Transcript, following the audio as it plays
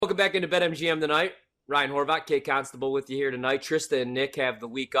back into BetMGM tonight. Ryan Horvath, Kate Constable with you here tonight. Trista and Nick have the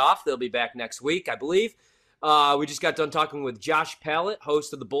week off. They'll be back next week, I believe. We just got done talking with Josh Pallett,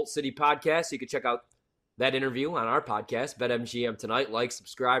 host of the Bolt City podcast. You can check out that interview on our podcast, BetMGM tonight. Like,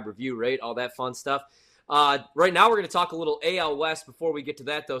 subscribe, review, rate, all that fun stuff. Right now, we're going to talk a little AL West. Before we get to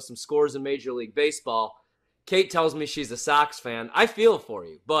that, though, some scores in Major League Baseball. Kate tells me she's a Sox fan. I feel for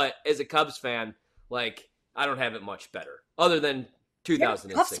you, but as a Cubs fan, like, I don't have it much better, other than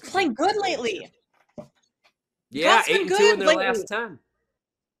 2006. Cubs playing good lately. Yeah, 8-2 in their last 10.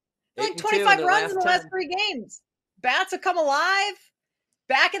 Like 25 runs in the last 3 games. Bats have come alive.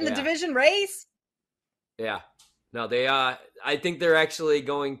 Back in the division race. Yeah. No, they. I think they're actually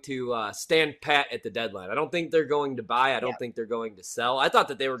going to stand pat at the deadline. I don't think they're going to buy. I don't think they're going to sell. I thought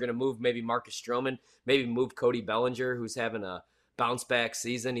that they were going to move maybe Marcus Stroman, maybe move Cody Bellinger, who's having a bounce-back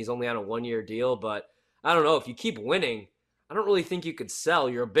season. He's only on a 1-year deal, but I don't know. If you keep winning, I don't really think you could sell.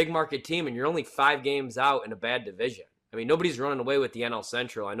 You're a big market team, and you're only 5 games out in a bad division. I mean, nobody's running away with the NL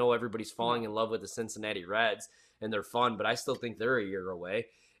Central. I know everybody's falling in love with the Cincinnati Reds, and they're fun, but I still think they're a year away.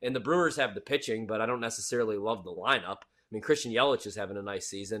 And the Brewers have the pitching, but I don't necessarily love the lineup. I mean, Christian Yelich is having a nice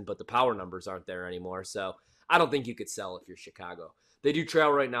season, but the power numbers aren't there anymore. So I don't think you could sell if you're Chicago. They do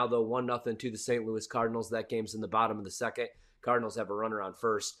trail right now, though, 1-0 to the St. Louis Cardinals. That game's in the bottom of the second. Cardinals have a runner on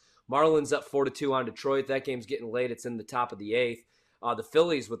first. Marlins up 4-2 on Detroit. That game's getting late. It's in the top of the 8th. The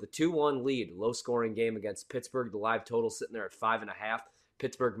Phillies with a 2-1 lead. Low-scoring game against Pittsburgh. The live total sitting there at 5.5.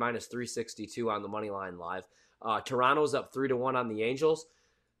 Pittsburgh minus 362 on the money line live. Toronto's up 3-1 on the Angels.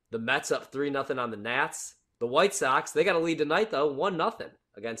 The Mets up 3-0 on the Nats. The White Sox, they got a lead tonight, though, 1-0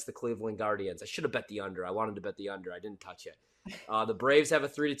 against the Cleveland Guardians. I should have bet the under. I wanted to bet the under. I didn't touch it. The Braves have a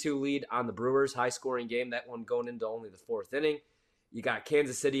 3-2 lead on the Brewers. High-scoring game. That one going into only the 4th inning. You got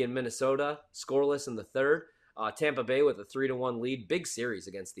Kansas City and Minnesota, scoreless in the 3rd. Tampa Bay with a 3-1 lead. Big series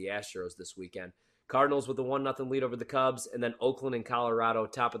against the Astros this weekend. Cardinals with a 1-0 lead over the Cubs. And then Oakland and Colorado,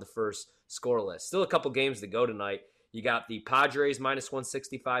 top of the 1st, scoreless. Still a couple games to go tonight. You got the Padres minus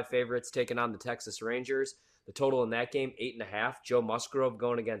 165 favorites taking on the Texas Rangers. The total in that game, 8.5. Joe Musgrove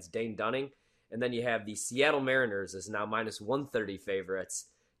going against Dane Dunning. And then you have the Seattle Mariners is now minus 130 favorites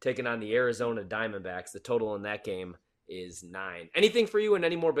taking on the Arizona Diamondbacks. The total in that game is 9. Anything for you in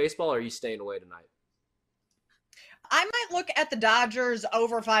any more baseball, or are you staying away tonight? I might look at the Dodgers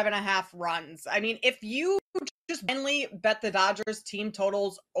over 5.5 runs. I mean, if you just mainly bet the Dodgers team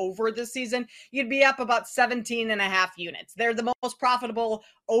totals over this season, you'd be up about 17.5 units. They're the most profitable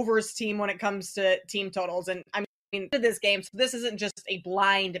overs team when it comes to team totals. And I mean, this game, so this isn't just a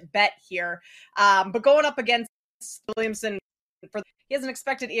blind bet here. But going up against Williamson, he has an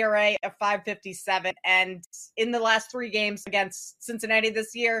expected ERA of 5.57. And in the last 3 games against Cincinnati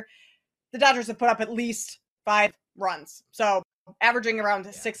this year, the Dodgers have put up at least 5 runs. So averaging around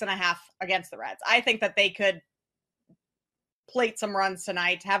 6.5 against the Reds. I think that they could plate some runs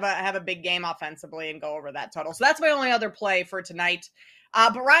tonight, have a big game offensively, and go over that total. So that's my only other play for tonight.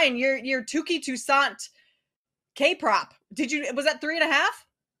 But Ryan, your Touki Toussaint K prop. Was that 3.5?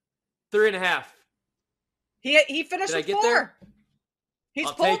 3.5. He finished with 4. There?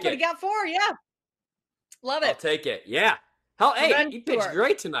 He's pulled, but he got 4. Yeah. Love it. I'll take it. Yeah. He pitched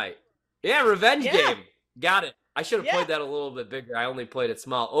great tonight. Yeah, revenge game. Got it. I should have played that a little bit bigger. I only played it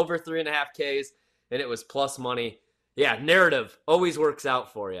small. Over 3.5 Ks, and it was plus money. Yeah, narrative always works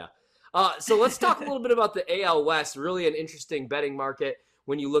out for you. So let's talk a little bit about the AL West. Really an interesting betting market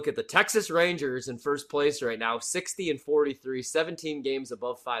when you look at the Texas Rangers in first place right now, 60-43, 17 games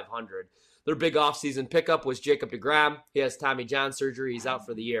above 500. Their big offseason pickup was Jacob deGrom. He has Tommy John surgery. He's out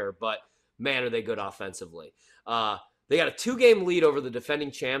for the year, but man, are they good offensively. They got a 2-game lead over the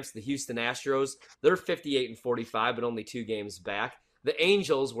defending champs, the Houston Astros. They're 58-45, but only 2 games back. The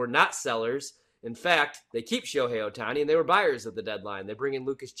Angels were not sellers. In fact, they keep Shohei Ohtani, and they were buyers at the deadline. They bring in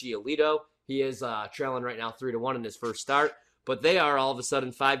Lucas Giolito. He is trailing right now 3-1 in his first start, but they are all of a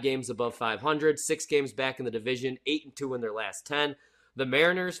sudden 5 games above 500, 6 games back in the division, 8-2 in their last 10. The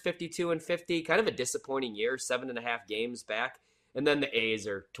Mariners, 52-50, kind of a disappointing year, 7.5 games back. And then the A's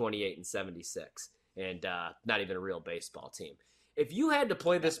are 28-76. And not even a real baseball team. If you had to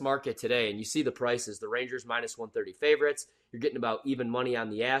play this market today and you see the prices, the Rangers minus 130 favorites, you're getting about even money on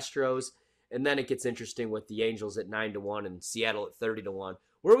the Astros, and then it gets interesting with the Angels at 9-1 and Seattle at 30-1.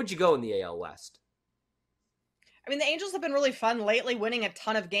 Where would you go in the AL West? I mean, the Angels have been really fun lately, winning a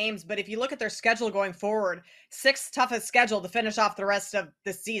ton of games, but if you look at their schedule going forward, 6th toughest schedule to finish off the rest of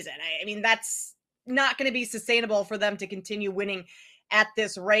the season. I mean, that's not going to be sustainable for them to continue winning at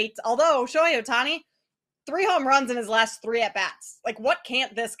this rate. Although Shohei Ohtani, 3 home runs in his last 3 at bats. Like, what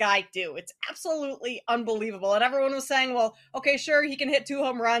can't this guy do? It's absolutely unbelievable. And everyone was saying, well, okay, sure, he can hit 2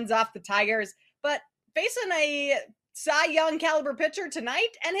 home runs off the Tigers, but facing a Cy Young caliber pitcher tonight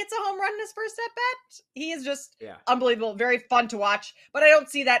and hits a home run in his first at bat, he is just unbelievable. Very fun to watch, but I don't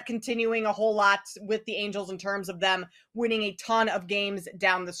see that continuing a whole lot with the Angels in terms of them winning a ton of games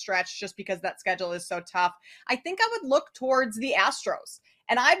down the stretch, just because that schedule is so tough. I think I would look towards the Astros.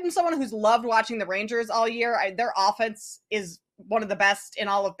 And I'm someone who's loved watching the Rangers all year. Their offense is one of the best in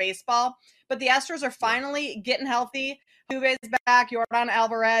all of baseball. But the Astros are finally getting healthy. Altuve is back. Yordan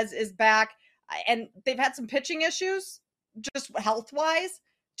Alvarez is back. And they've had some pitching issues, just health-wise.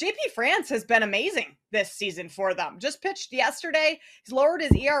 JP France has been amazing this season for them. Just pitched yesterday. He's lowered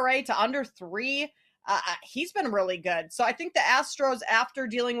his ERA to under 3. He's been really good. So I think the Astros, after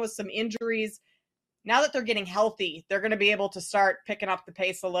dealing with some injuries, now that they're getting healthy, they're going to be able to start picking up the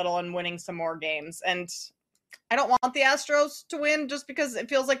pace a little and winning some more games. And I don't want the Astros to win just because it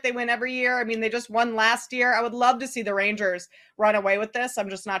feels like they win every year. I mean, they just won last year. I would love to see the Rangers run away with this.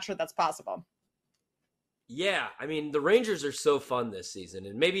 I'm just not sure that's possible. Yeah, I mean, the Rangers are so fun this season.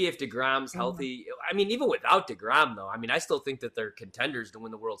 And maybe if DeGrom's healthy, I mean, even without DeGrom, though, I mean, I still think that they're contenders to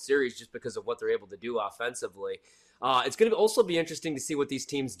win the World Series just because of what they're able to do offensively. It's going to also be interesting to see what these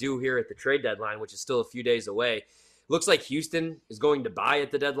teams do here at the trade deadline, which is still a few days away. Looks like Houston is going to buy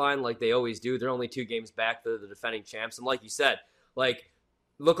at the deadline like they always do. They're only 2 games back. They're the defending champs. And like you said,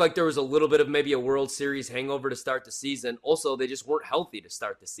 looked like there was a little bit of maybe a World Series hangover to start the season. Also, they just weren't healthy to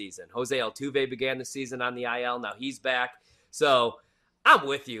start the season. Jose Altuve began the season on the IL. Now he's back. So I'm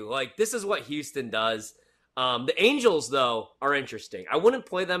with you. Like, this is what Houston does. The Angels, though, are interesting. I wouldn't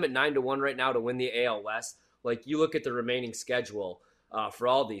play them at 9-1 right now to win the AL West. Like, you look at the remaining schedule for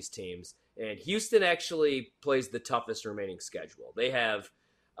all these teams, and Houston actually plays the toughest remaining schedule. They have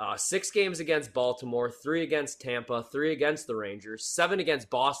 6 games against Baltimore, 3 against Tampa, 3 against the Rangers, 7 against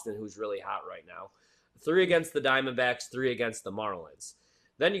Boston, who's really hot right now, 3 against the Diamondbacks, 3 against the Marlins.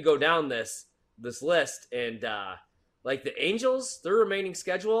 Then you go down this list, and like the Angels, their remaining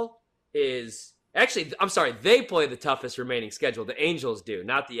schedule is actually, I'm sorry, they play the toughest remaining schedule. The Angels do,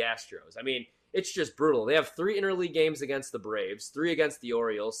 not the Astros. I mean, it's just brutal. They have 3 interleague games against the Braves, 3 against the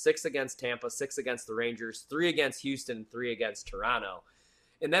Orioles, 6 against Tampa, 6 against the Rangers, 3 against Houston, 3 against Toronto.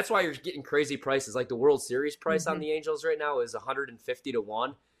 And that's why you're getting crazy prices. Like the World Series price on the Angels right now is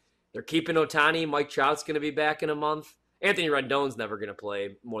 150-1. They're keeping Ohtani. Mike Trout's going to be back in a month. Anthony Rendon's never going to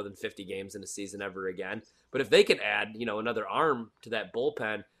play more than 50 games in a season ever again. But if they can add, another arm to that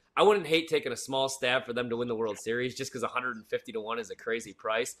bullpen, I wouldn't hate taking a small stab for them to win the World Series just because 150-1 is a crazy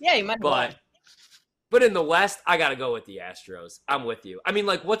price. Yeah, you might. But in the West, I got to go with the Astros. I'm with you. I mean,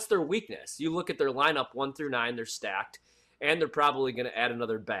 like, what's their weakness? You look at their lineup 1 through 9, they're stacked, and they're probably going to add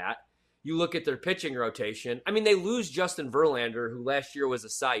another bat. You look at their pitching rotation. I mean, they lose Justin Verlander, who last year was a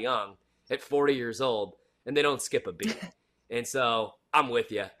Cy Young at 40 years old, and they don't skip a beat. And so I'm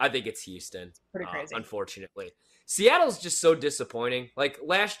with you. I think it's Houston. Pretty crazy. Unfortunately. Seattle's just so disappointing. Like,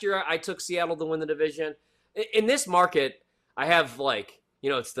 last year, I took Seattle to win the division. In this market, I have,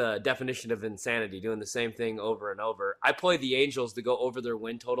 it's the definition of insanity, doing the same thing over and over. I play the Angels to go over their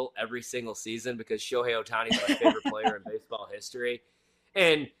win total every single season because Shohei Ohtani is my favorite player in baseball history.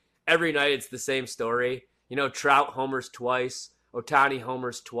 And every night it's the same story. Trout homers twice, Ohtani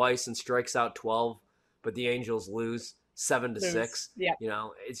homers twice and strikes out 12, but the Angels lose 7-6. Yeah.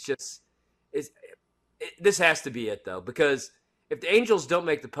 It's just this has to be it, though, because if the Angels don't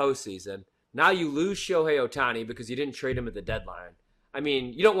make the postseason, now you lose Shohei Ohtani because you didn't trade him at the deadline. I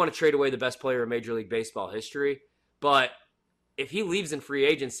mean, you don't want to trade away the best player in Major League Baseball history, but if he leaves in free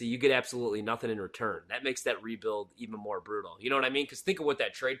agency, you get absolutely nothing in return. That makes that rebuild even more brutal. You know what I mean? Because think of what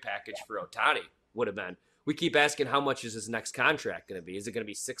that trade package for Ohtani would have been. We keep asking how much is his next contract going to be? Is it going to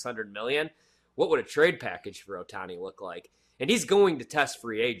be $600 million? What would a trade package for Ohtani look like? And he's going to test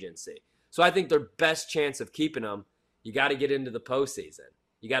free agency. So I think their best chance of keeping him, you got to get into the postseason.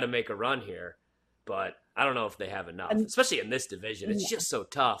 You got to make a run here. But I don't know if they have enough, especially in this division. It's just so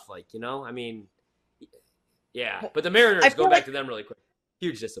tough. I mean, yeah. But the Mariners, go back to them really quick.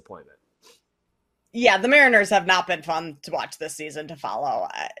 Huge disappointment. Yeah, the Mariners have not been fun to watch this season to follow.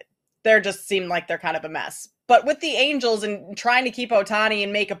 They just seem like they're kind of a mess. But with the Angels and trying to keep Ohtani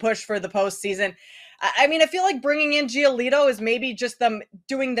and make a push for the postseason, I mean, I feel like bringing in Giolito is maybe just them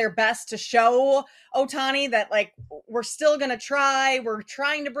doing their best to show Ohtani that, we're still going to try. We're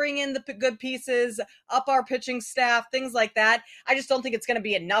trying to bring in the good pieces, up our pitching staff, things like that. I just don't think it's going to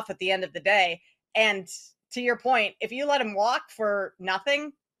be enough at the end of the day. And to your point, if you let him walk for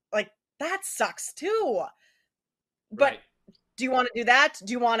nothing, that sucks too. But Do you want to do that?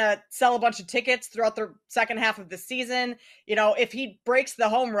 Do you want to sell a bunch of tickets throughout the second half of the season? If he breaks the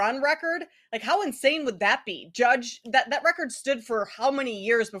home run record, like how insane would that be? Judge, that record stood for how many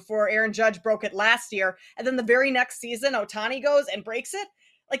years before Aaron Judge broke it last year? And then the very next season, Ohtani goes and breaks it.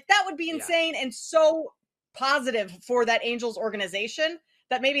 Like that would be insane and so positive for that Angels organization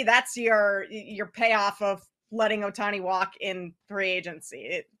that maybe that's your payoff of letting Ohtani walk in free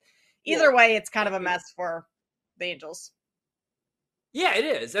agency. Either way, it's kind of a mess for the Angels. Yeah, it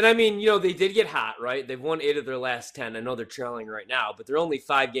is. And I mean, they did get hot, right? They've won 8 of their last 10. I know they're trailing right now, but they're only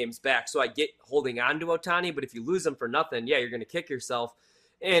 5 games back. So I get holding on to Ohtani, but if you lose them for nothing, yeah, you're going to kick yourself.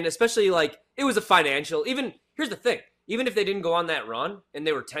 And especially it was a financial, here's the thing, even if they didn't go on that run and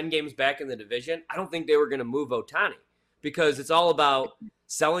they were 10 games back in the division, I don't think they were going to move Ohtani because it's all about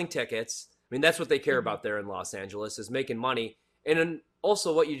selling tickets. I mean, that's what they care about there in Los Angeles is making money. And then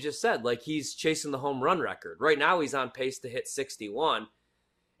also what you just said, he's chasing the home run record. Right now he's on pace to hit 61.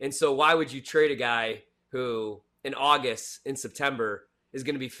 And so why would you trade a guy who in August, in September, is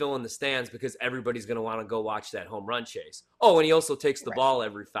going to be filling the stands because everybody's going to want to go watch that home run chase. Oh, and he also takes the ball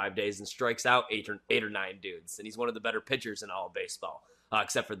every 5 days and strikes out 8 or 9 dudes. And he's one of the better pitchers in all of baseball,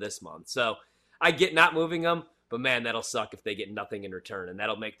 except for this month. So I get not moving him, but man, that'll suck if they get nothing in return. And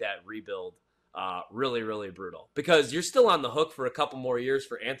that'll make that rebuild really, really brutal because you're still on the hook for a couple more years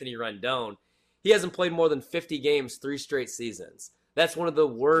for Anthony Rendon. He hasn't played more than 50 games 3 straight seasons. That's one of the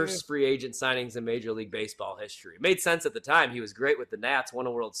worst free agent signings in Major League Baseball history. It made sense at the time. He was great with the Nats, won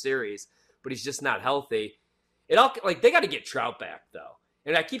a World Series, but he's just not healthy. They got to get Trout back though.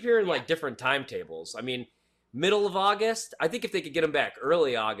 And I keep hearing different timetables. I mean, middle of August. I think if they could get him back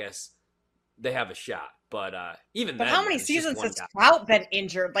early August, they have a shot. But even then, how many seasons has Trout been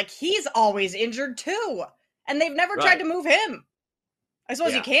injured? He's always injured too, and they've never tried to move him. I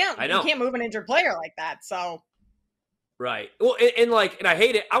suppose you can't. You can't move an injured player like that. So. Right. Well, and I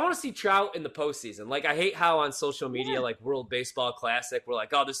hate it. I want to see Trout in the postseason. I hate how on social media, World Baseball Classic, we're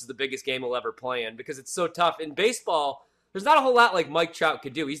like, oh, this is the biggest game we'll ever play in because it's so tough. In baseball, there's not a whole lot Mike Trout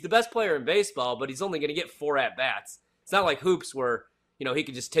could do. He's the best player in baseball, but he's only going to get 4 at-bats. It's not like hoops where, he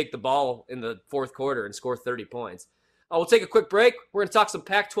could just take the ball in the fourth quarter and score 30 points. We'll take a quick break. We're going to talk some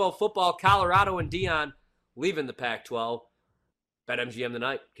Pac-12 football. Colorado and Deion leaving the Pac-12. BetMGM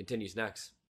tonight continues next.